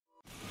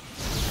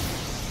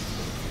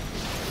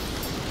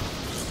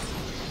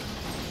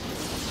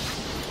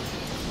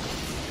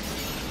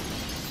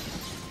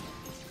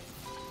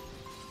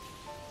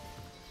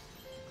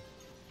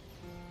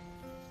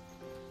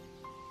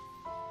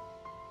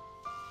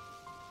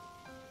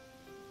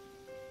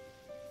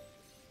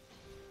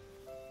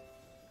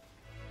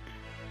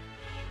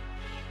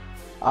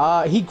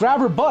He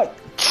grabbed her butt.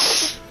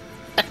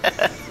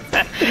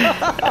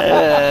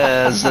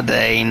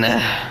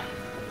 Zidane.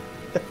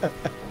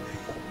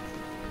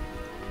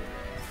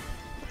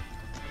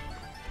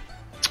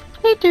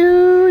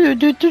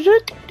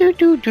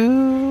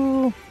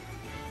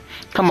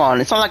 Come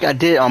on, it's not like I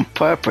did it on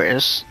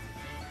purpose.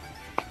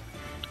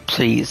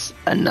 Please,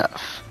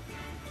 enough.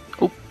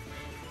 Oh.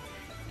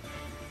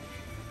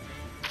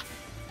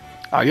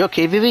 Are you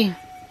okay, Vivi?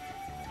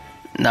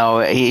 No,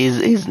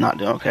 he's not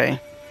doing okay.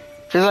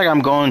 Feels like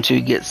I'm going to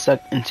get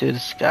sucked into the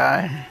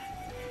sky.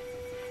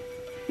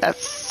 That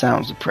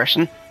sounds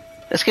depressing.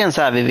 Let's get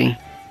inside, Vivi.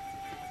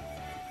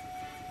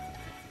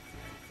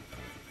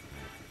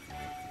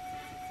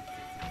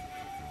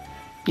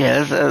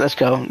 Yeah, let's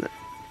go.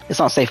 It's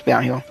not safe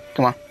down here.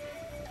 Come on.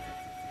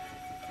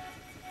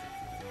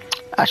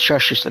 I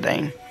trust you,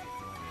 Zidane.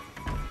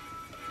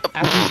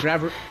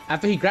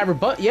 After he grabbed her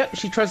butt, yep,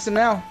 she trusts him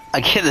now.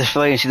 I get the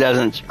feeling she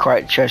doesn't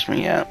quite trust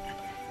me yet.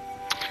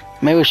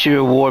 Maybe she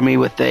reward me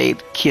with a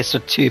kiss or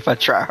two if I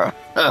try her.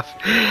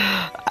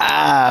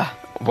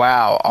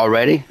 Wow,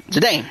 already?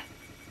 Zidane!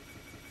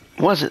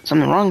 Was it?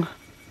 Something wrong?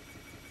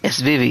 It's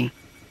Vivi.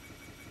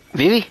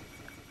 Vivi?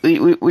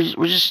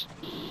 We just...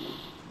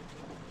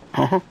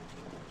 Huh?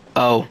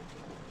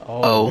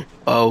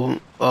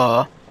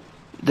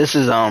 This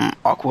is,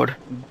 awkward.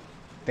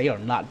 They are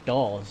not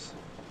dolls.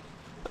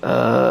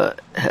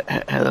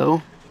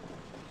 Hello?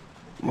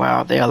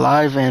 Wow, they're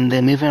alive and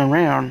they're moving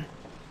around.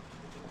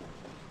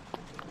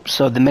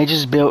 So the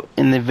mages built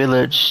in the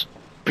village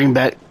bring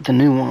back the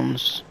new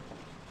ones.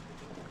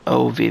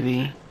 Oh,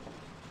 Vivi.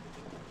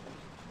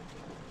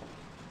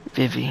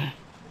 Vivi.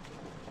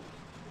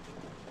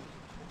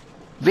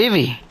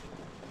 Vivi!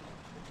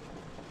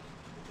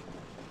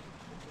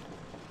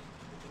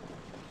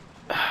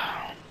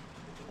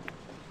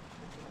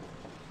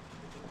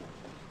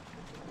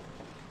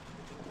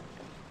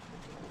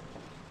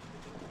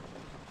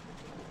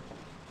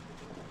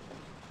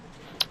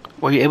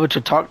 Were you able to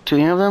talk to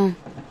any of them?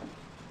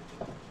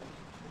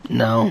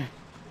 No.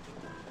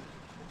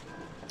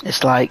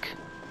 It's like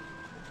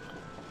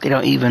they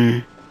don't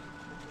even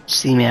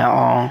see me at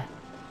all.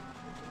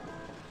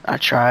 I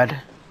tried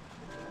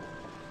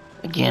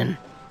again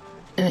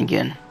and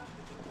again,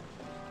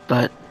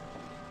 but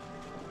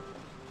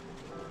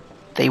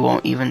they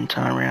won't even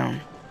turn around.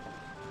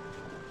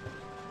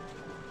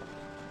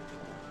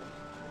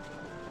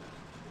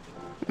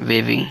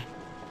 Vivi.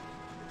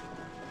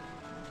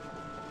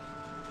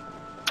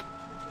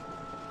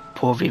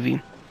 Poor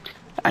Vivi.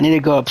 I need to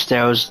go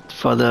upstairs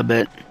further a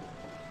bit.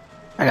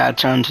 I gotta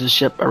turn to the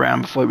ship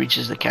around before it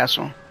reaches the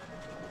castle.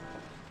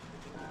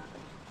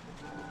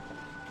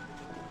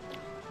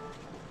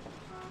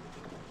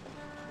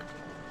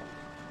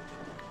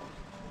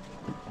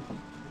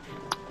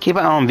 Keep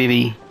an eye on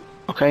Vivi,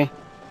 okay?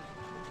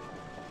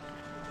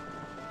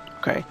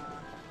 Okay.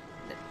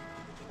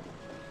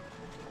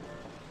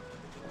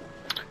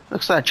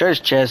 Looks like a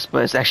treasure chest,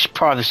 but it's actually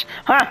part of this.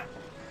 Huh?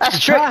 That's a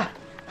trick! Ha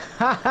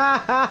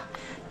ha ha!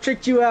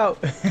 Tricked you out.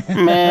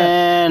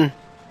 Man.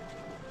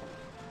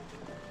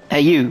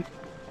 Hey, you.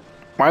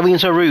 Why are we being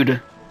so rude?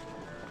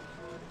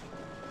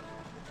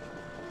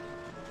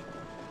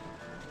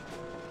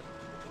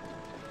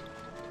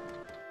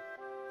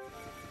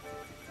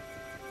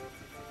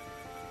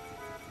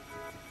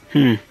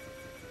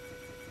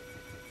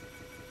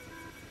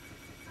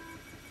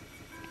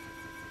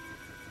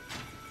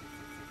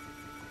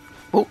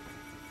 Oh.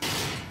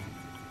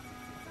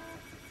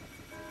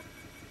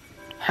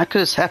 How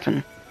could this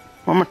happen?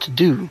 What am I to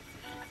do?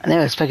 I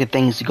never expected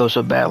things to go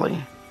so badly.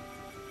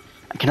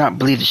 I cannot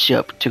believe the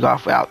ship took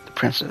off without the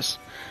princess.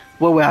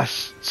 What will I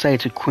say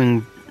to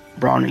Queen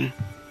Brownie?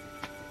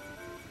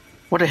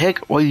 What the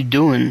heck are you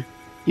doing?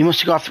 You must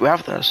take off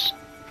without us.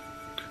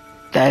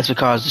 That is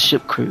because the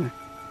ship crew.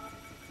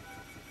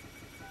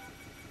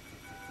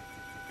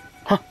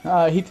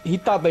 Huh? He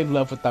thought they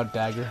left without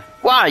Dagger.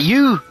 Why,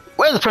 you?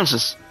 Where's the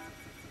princess?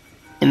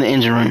 In the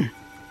engine room.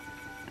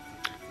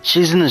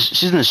 She's in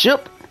the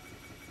ship?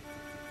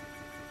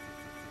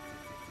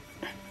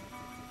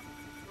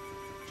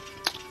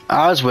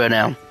 All's well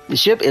now. The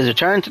ship is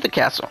returned to the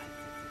castle.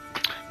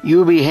 You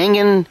will be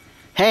hanged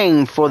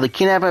for the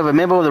kidnapping of a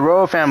member of the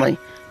royal family.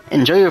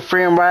 Enjoy your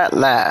freedom while it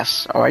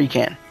lasts. Alright, you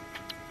can.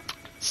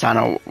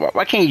 Sano,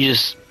 why can't you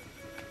just...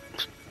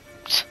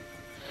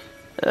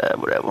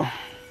 whatever.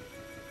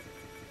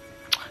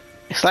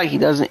 It's like he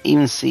doesn't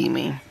even see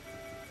me.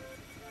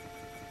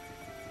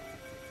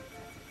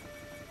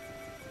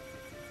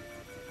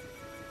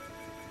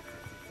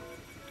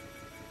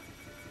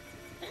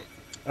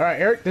 Alright,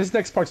 Eric, this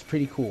next part's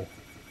pretty cool.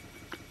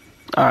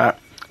 Alright.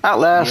 At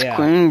last, Yeah.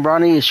 Queen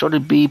Brownie is sure to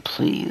be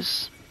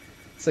pleased.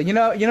 So you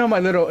know my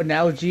little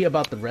analogy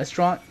about the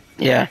restaurant?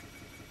 Yeah.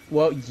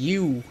 Well,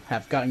 you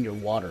have gotten your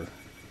water.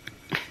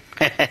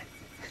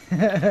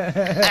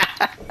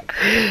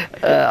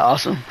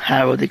 Awesome.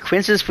 However, the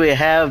princess will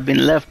have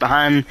been left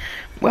behind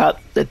without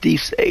the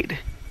thief's aid.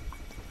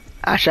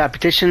 I shall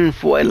petition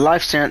for a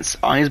life sentence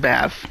on his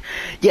behalf.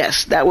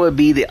 Yes, that would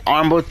be the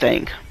honorable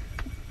thing.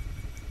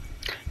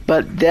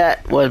 but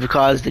that was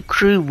because the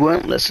crew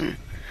wouldn't listen.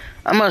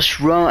 I must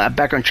run a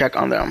background check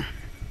on them.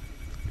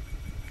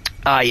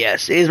 Ah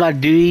yes, it is my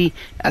duty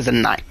as a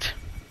knight.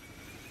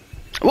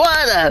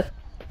 What the?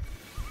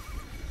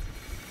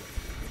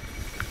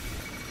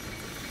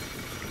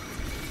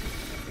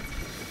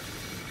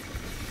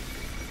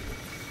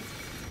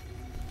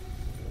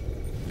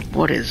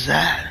 What is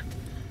that?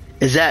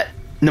 Is that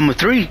number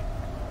 3?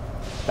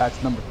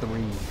 That's number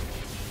 3.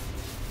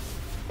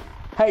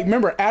 Hey,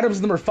 remember,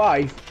 Adam's number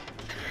 5.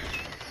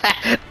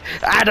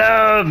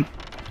 Adam!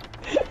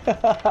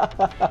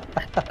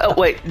 Oh,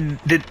 wait.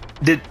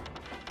 Did...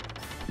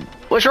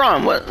 What's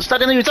wrong? What?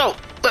 Stuck in your throat?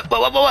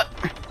 What?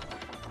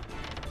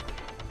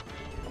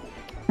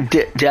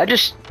 Did I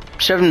just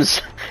shove him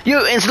this...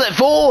 You insolent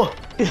fool!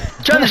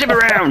 Turn the ship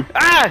around!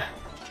 Ah!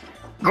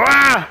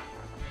 Grah!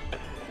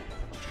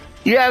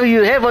 You have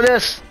your head for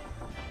this?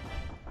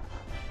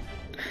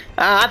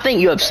 I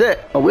think you're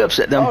upset. Or we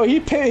upset them. Oh, he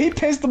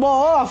pissed them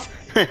all off.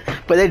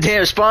 But they didn't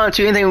respond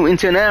to anything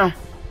until now.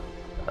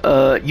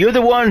 You're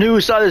the one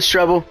who started this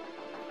trouble.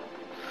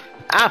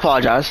 I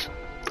apologize.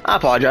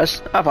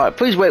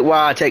 Please wait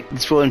while I take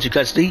this fool into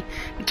custody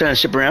and turn the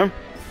ship around.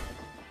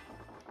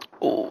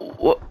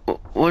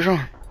 What's wrong?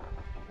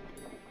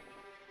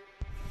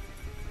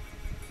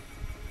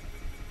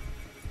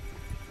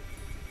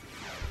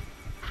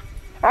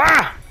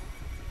 Ah!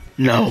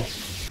 No.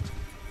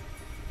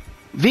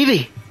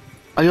 Vivi,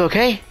 are you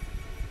okay?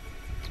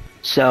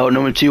 So,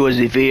 number 2 was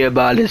defeated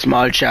by this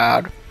small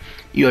child.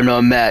 You're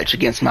no match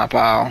against my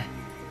power.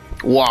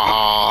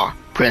 Wah!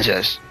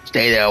 Princess,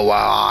 stay there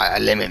while I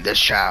eliminate this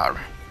child.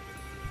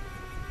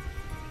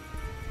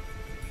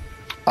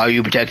 Are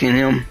you protecting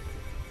him?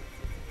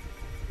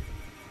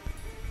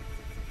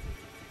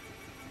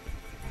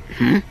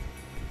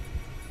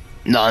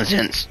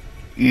 Nonsense.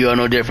 You are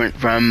no different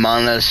from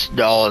mindless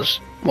dolls.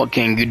 What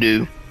can you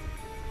do?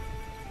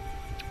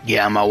 Get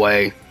out of my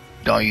way.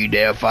 Don't you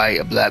dare fight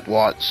a black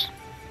Waltz.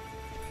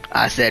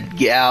 I said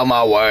get out of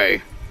my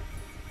way.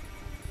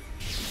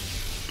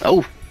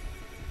 Oh.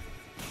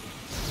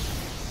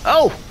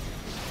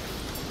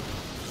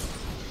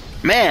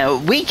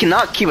 Man, we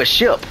cannot keep a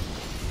ship.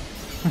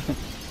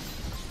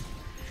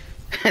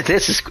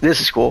 This is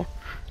cool.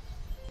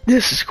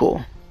 This is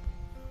cool.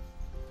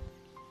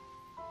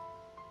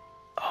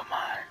 Oh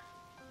my.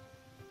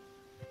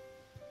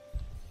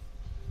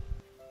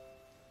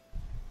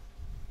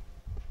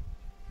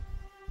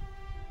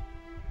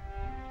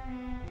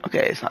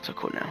 Okay, it's not so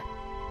cool now.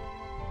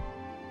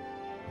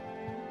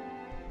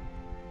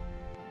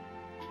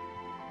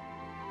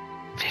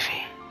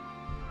 Vivi.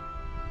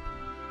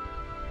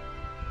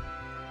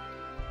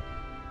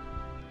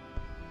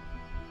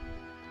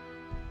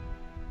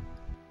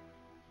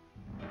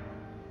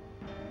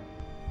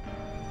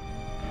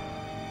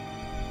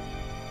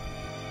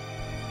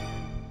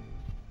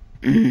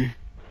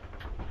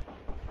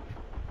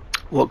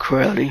 What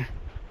cruelty.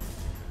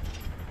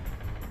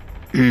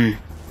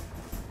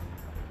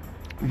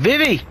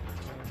 Vivi!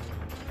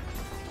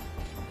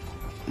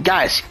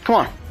 Guys, come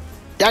on.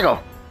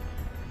 Dago.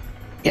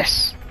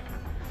 Yes.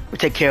 We'll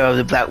take care of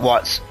the Black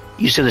Waltz.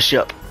 You to the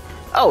ship.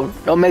 Oh,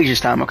 no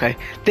majors time, okay.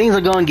 Things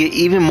are going to get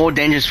even more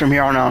dangerous from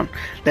here on out.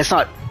 Let's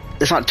not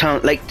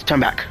turn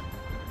back.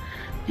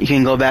 You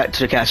can go back to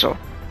the castle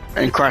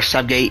and cross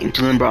Subgate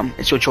into Limbrum.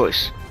 It's your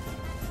choice.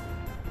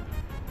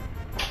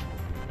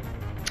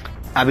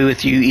 I'll be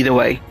with you either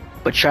way,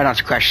 but try not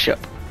to crash the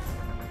ship.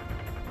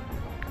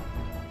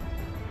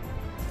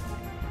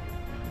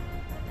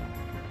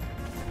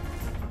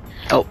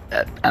 Oh,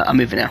 I'm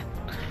moving now.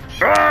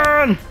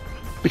 Run!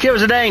 Be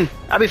careful, Zidane.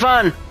 I'll be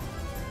fine.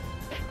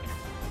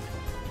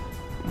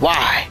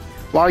 Why?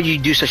 Why would you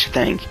do such a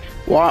thing?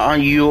 Why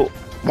aren't you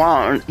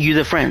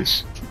the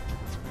friends?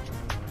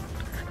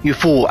 You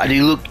fool! I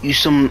do look you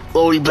some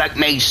lowly black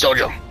mage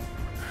soldier.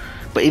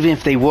 But even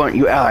if they weren't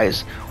your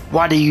allies,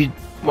 what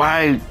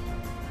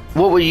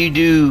would you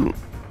do?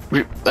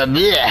 Worry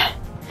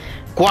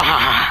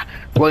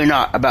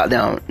not about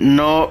them.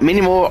 No, many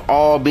more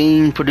are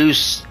being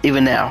produced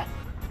even now.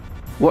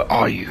 What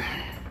are you?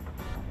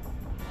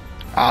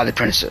 The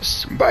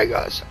princess. By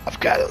gods, I've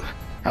got it.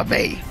 How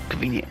very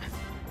convenient.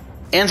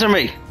 Answer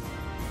me.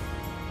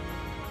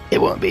 It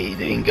won't be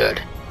doing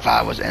good if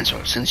I was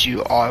answered, since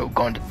you are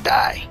going to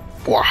die.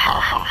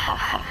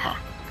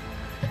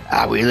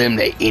 I will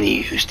eliminate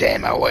any who stand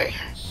in my way.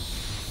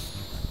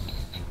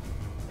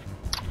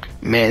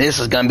 Man, this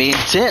is gonna be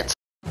intense.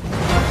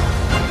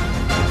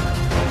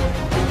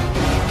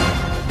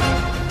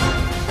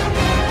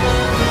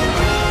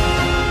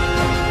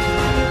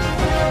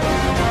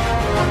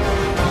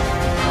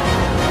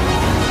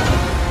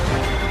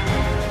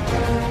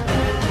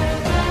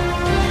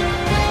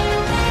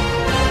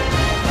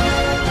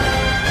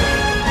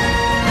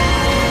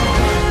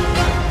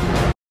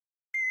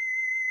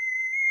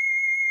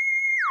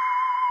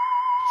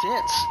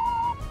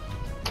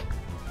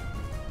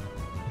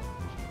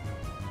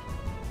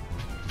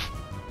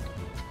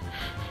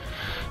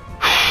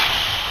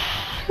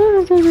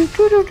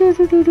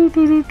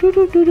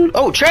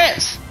 Oh,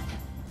 Trance!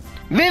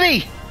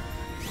 Vivi!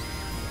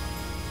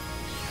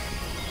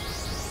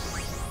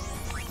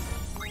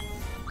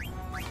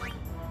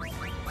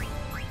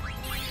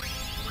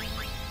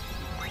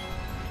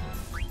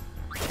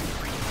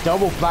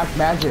 Double black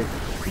magic.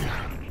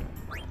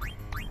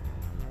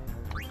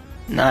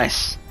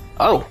 Nice.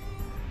 Oh.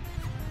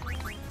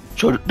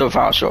 Show the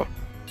file, sure.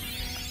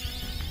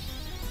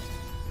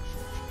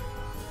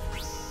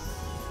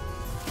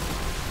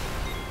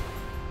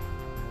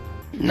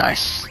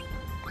 Nice.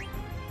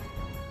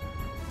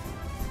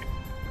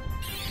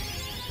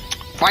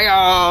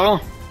 Fire!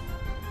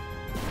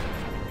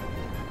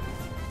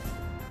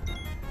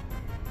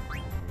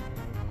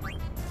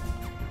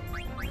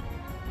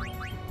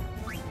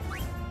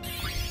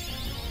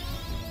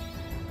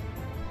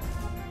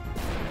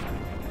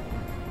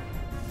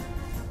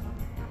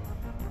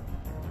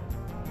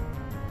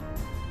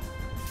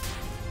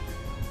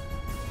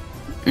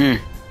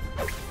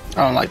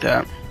 I don't like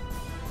that.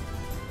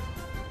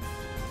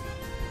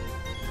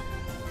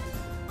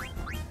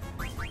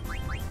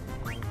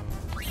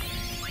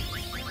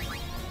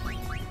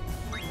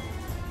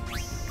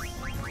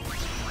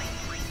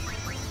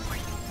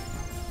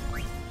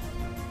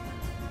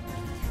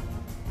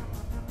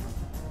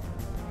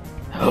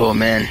 Oh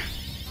man.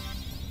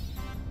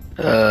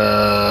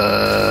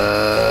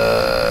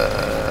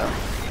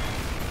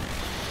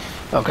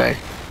 Okay.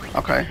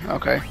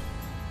 Okay.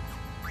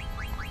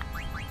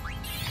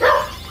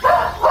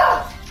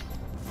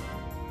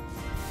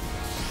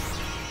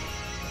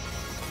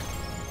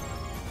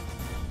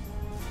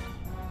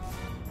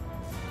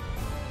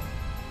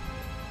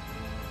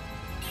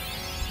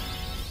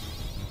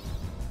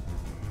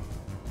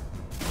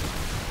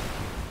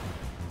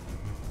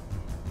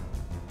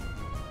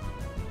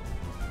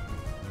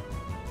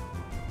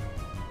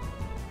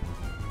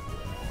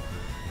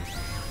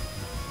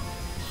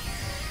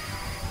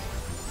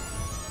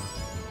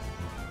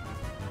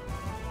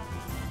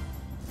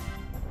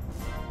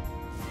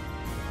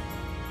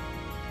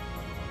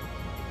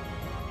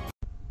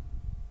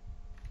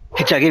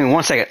 Hey, Chuck, give me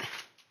 1 second.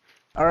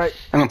 All right.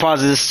 I'm gonna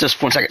pause this just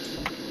for 1 second.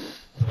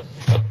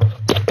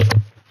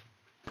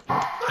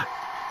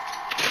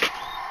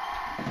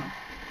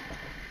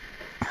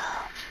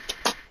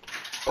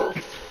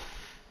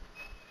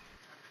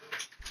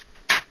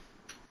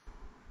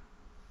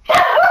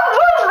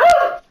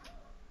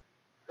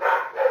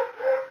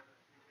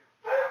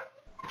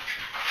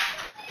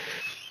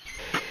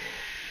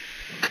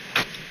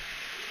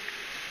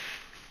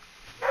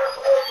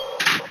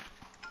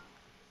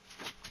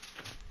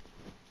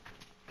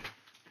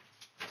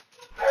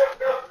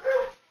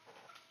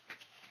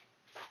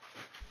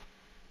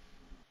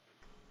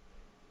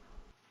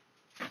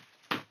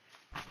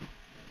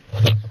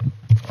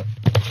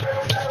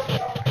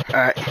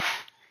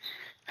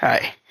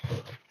 Alright,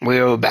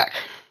 we're back.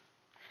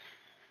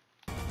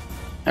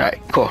 Alright,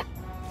 cool.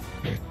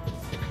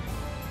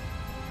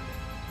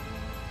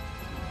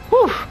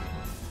 Whew.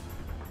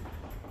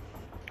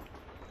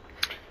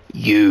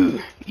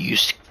 You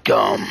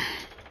scum.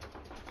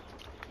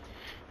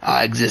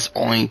 I exist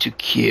only to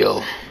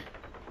kill.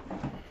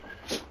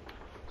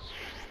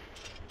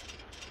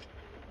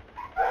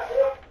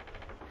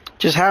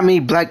 Just how many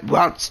black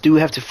Waltz do we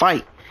have to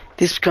fight?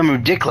 This is becoming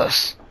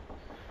ridiculous.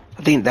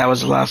 I think that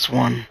was the last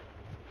one.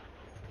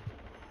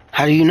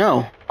 How do you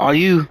know? Are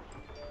you...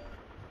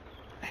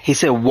 He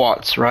said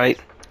Waltz, right?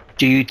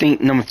 Do you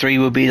think number 3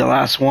 will be the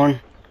last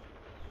one?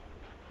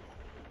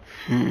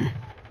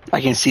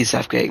 I can see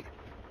Southgate.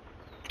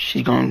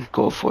 She's gonna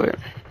go for it.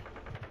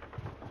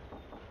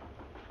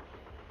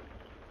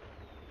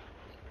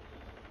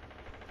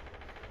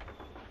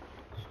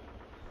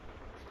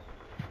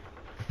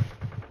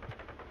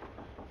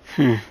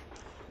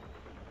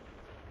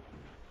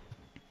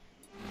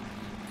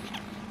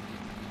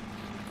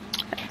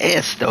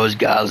 It's those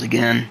guys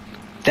again.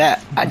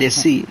 That I did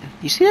see.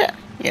 You see that?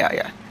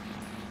 Yeah.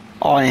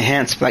 All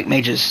enhanced black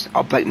mages.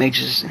 All black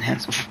mages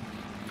enhanced.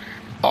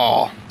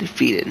 All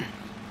defeated.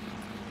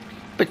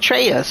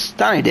 Betray us.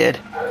 Donnie did.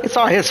 It's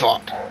all his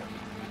fault.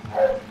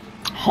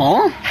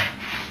 Huh?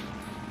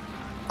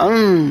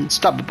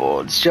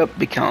 Unstoppable. The ship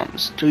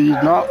becomes. Do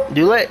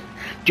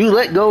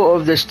let go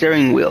of the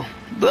steering wheel.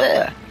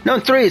 Bleh.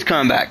 Number 3 is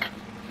coming back.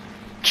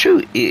 True,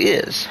 it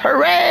is.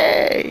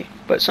 Hooray!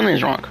 But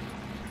something's wrong.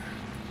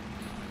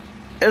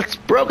 It's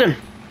broken.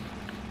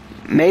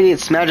 Made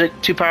its magic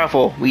too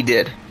powerful. We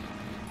did.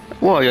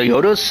 Whoa,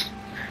 Yodas.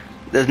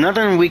 There's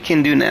nothing we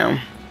can do now.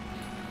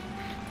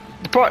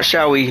 Depart,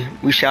 shall we?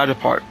 We shall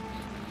depart.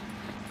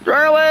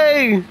 Run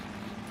away!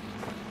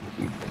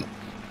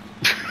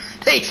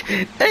 they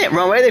didn't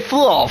run away. They flew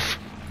off.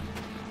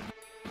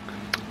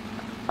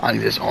 I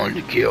exist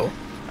only to kill.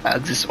 I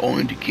exist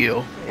only to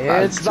kill.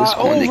 It's not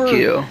over. To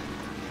kill.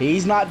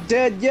 He's not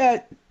dead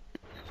yet.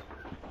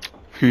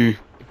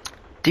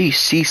 Do you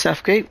see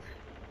Southgate?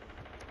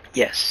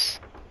 Yes.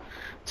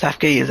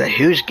 Southgate is a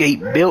huge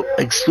gate built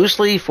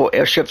exclusively for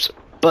airships,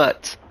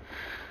 but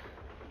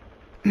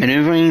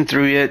maneuvering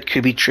through it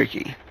could be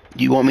tricky.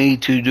 Do you want me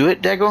to do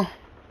it, Dago?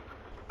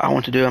 I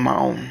want to do it on my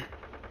own.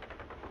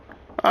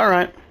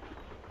 Alright.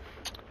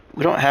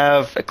 We don't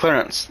have a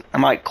clearance. I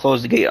might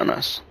close the gate on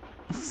us.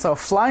 So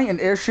flying an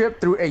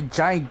airship through a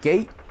giant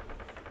gate?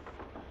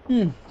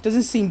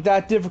 Doesn't seem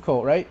that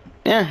difficult, right?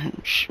 Yeah,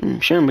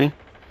 shouldn't be.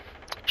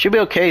 Should be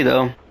okay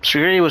though.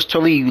 Security was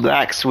totally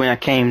lax when I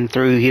came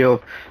through here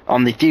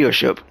on the theater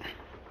ship.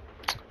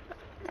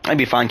 I'd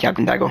be fine,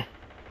 Captain Dago.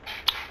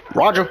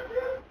 Roger.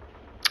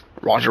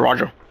 Roger,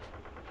 roger.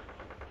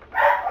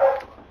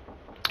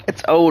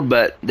 It's old,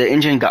 but the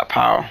engine got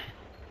power.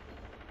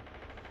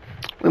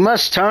 We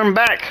must turn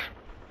back.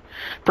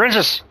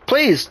 Princess,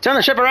 please, turn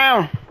the ship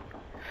around.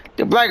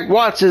 The Black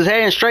Waltz is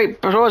heading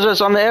straight towards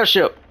us on the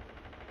airship.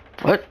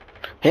 What?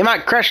 He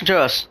might crash into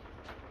us.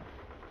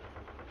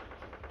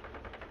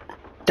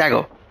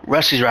 Dago,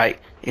 Rusty's right.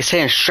 It's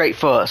heading straight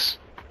for us.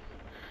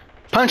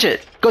 Punch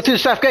it. Go through the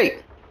south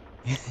gate.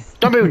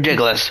 Don't be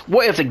ridiculous.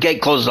 What if the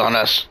gate closes on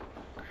us?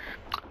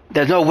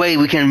 There's no way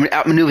we can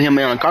outmaneuver him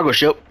on a cargo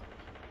ship.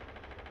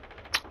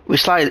 We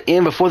slide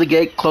in before the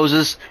gate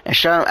closes and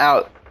shut him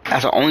out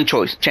as our only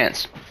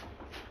chance.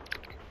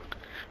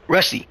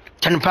 Rusty,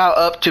 turn the power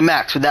up to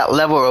max with that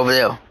lever over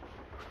there.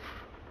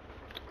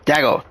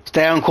 Dago,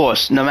 stay on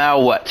course no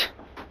matter what.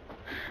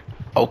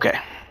 Okay.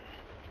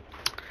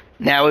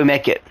 Now we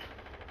make it.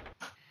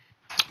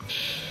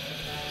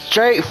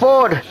 Straight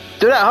forward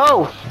through that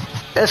hole.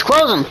 It's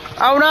closing.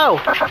 Oh no.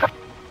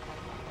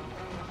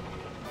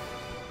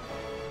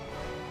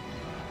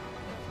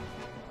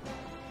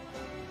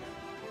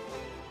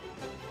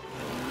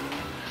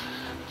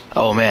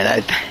 Oh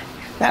man,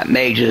 that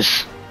may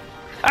just...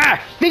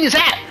 Ah! Think his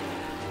hat!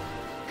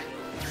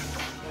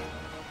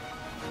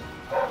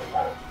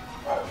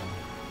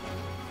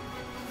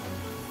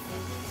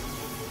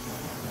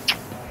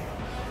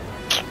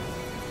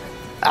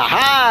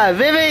 Aha!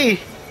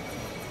 Vivi!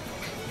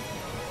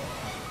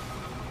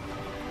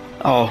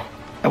 Oh,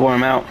 I wore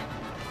him out.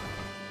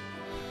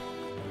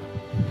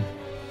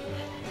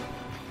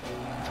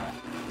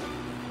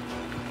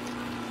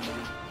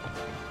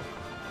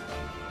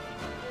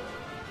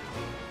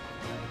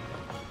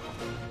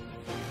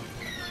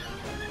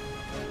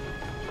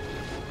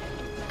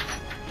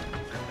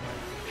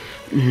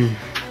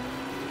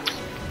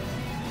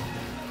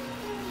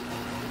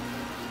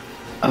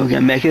 Are we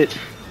gonna make it?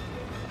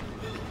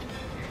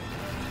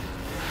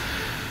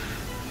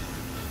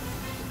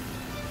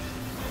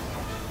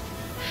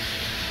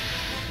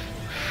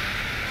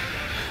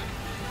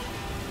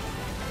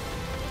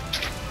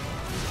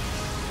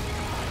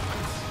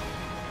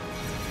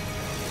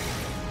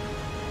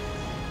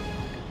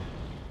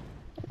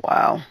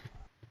 Wow.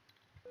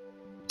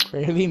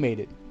 Barely made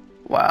it.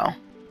 Wow.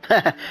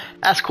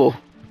 That's cool.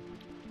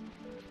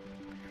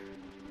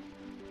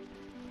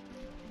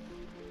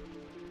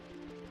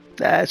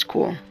 That's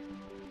cool.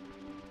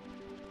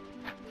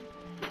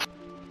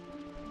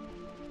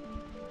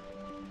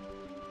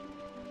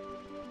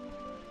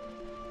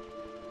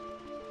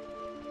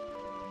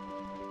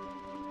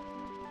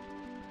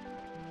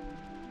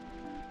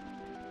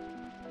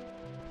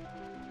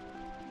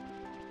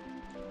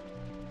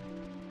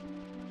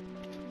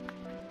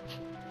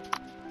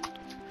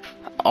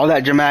 All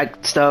that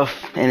dramatic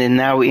stuff, and then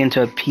now we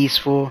into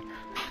peaceful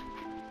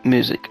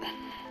music.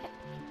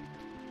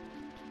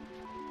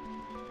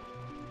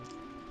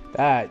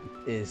 That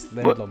is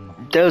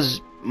Lindblom.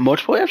 There's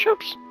multiple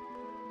airships?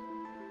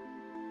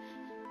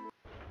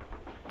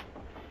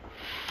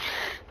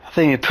 I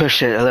think we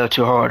pushed it a little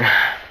too hard.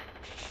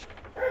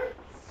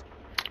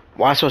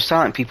 Why so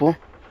silent, people?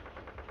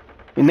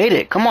 We made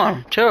it. Come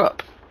on, cheer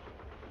up.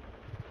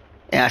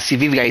 And I see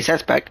Vivi got his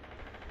sets back.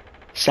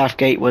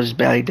 Southgate was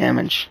badly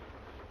damaged.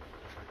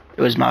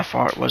 It was my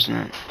fault,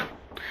 wasn't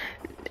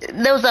it?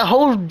 There was a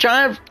whole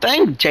giant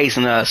thing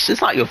chasing us.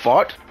 It's not your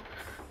fault.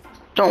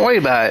 Don't worry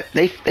about it.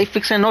 They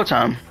fix it in no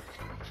time.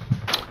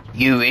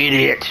 You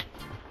idiot.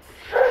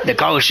 The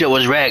cargo ship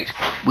was wrecked.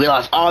 We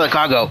lost all the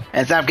cargo,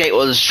 and Southgate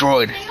was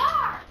destroyed.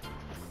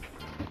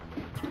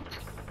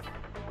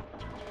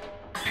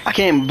 I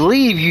can't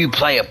believe you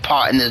play a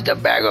part in this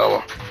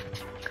debacle.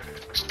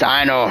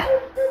 Steiner.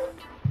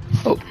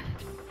 Oh.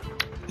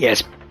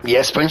 Yes,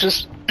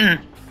 Princess?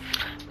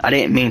 I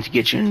didn't mean to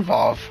get you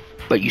involved,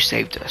 but you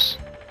saved us.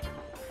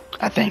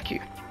 I thank you.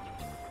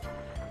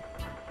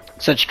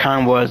 Such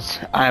kind words,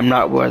 I am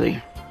not worthy.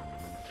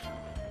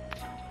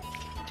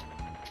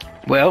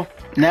 Well,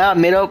 now I've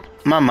made up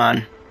my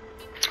mind.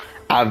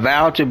 I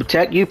vow to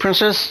protect you,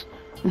 Princess,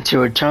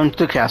 until return to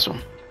the castle.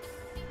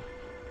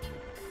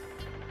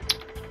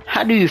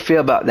 How do you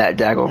feel about that,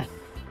 Dago?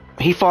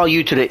 He followed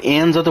you to the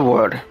ends of the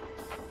world.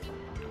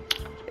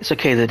 It's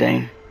okay,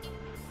 Zidane.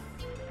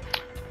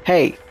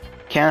 Hey,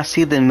 can I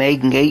see the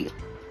main gate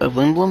of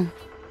Lindblom?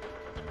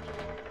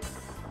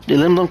 The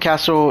Lindblom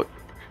Castle,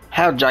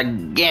 how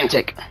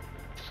gigantic!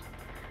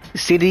 The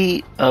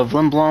city of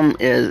Lindblom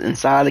is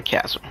inside the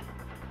castle.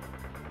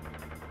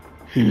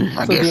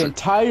 I So guess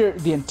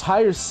the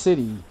entire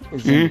city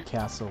is in the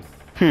castle.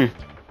 Huge.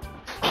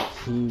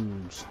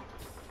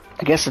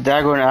 I guess the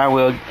Dagger and I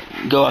will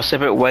go our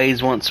separate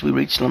ways once we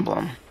reach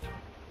Lindblom.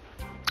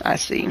 I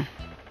see.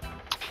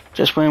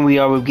 Just when we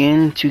are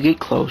beginning to get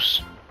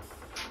close.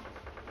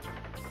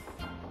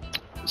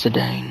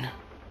 Zidane.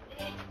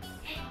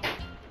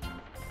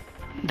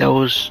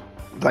 Those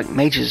black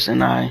mages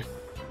and I,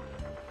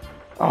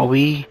 are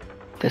we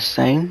the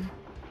same?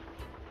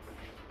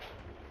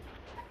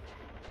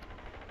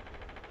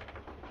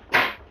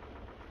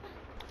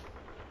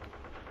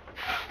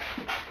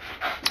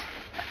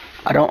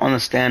 I don't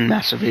understand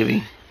Master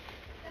Vivi.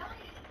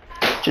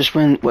 Just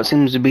when what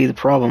seems to be the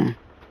problem?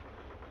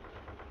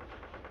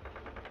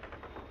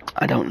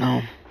 I don't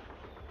know.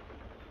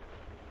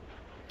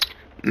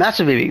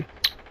 Master Vivi,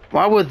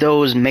 why would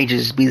those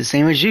mages be the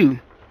same as you?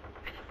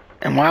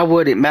 And why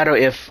would it matter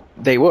if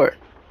they were?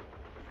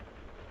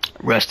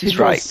 Rusty's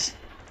right.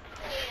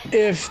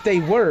 If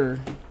they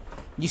were,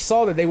 you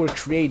saw that they were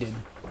created.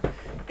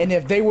 And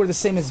if they were the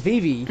same as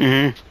Vivi,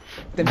 then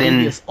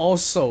Vivi is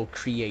also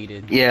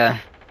created. Yeah.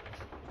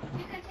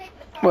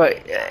 Well,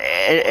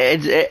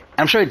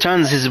 I'm sure it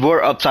turns his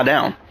word upside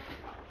down.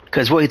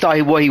 Because what he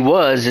thought what he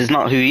was is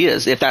not who he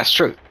is, if that's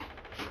true.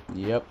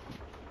 Yep.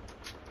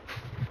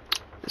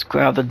 Let's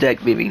clear out the deck,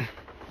 Vivi.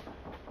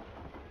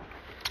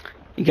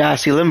 You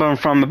guys see Limbo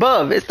from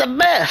above. It's the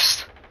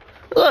best!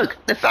 Look,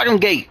 the fucking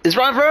gate is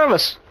right in front of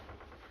us.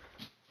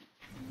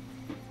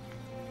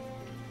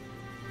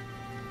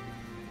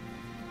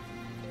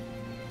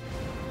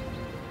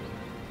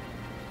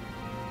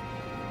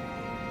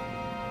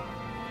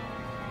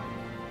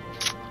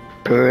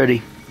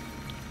 Pretty.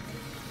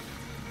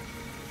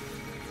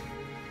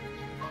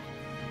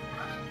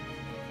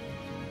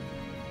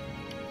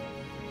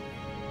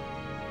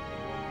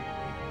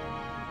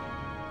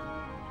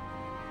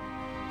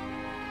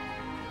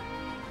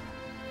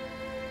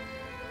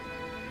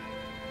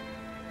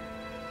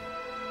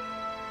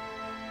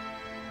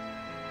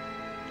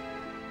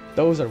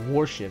 Those are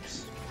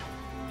warships.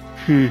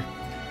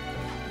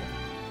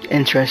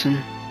 Interesting.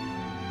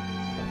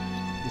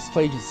 This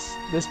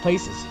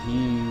place is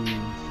huge.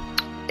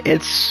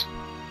 It's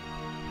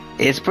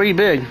pretty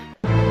big.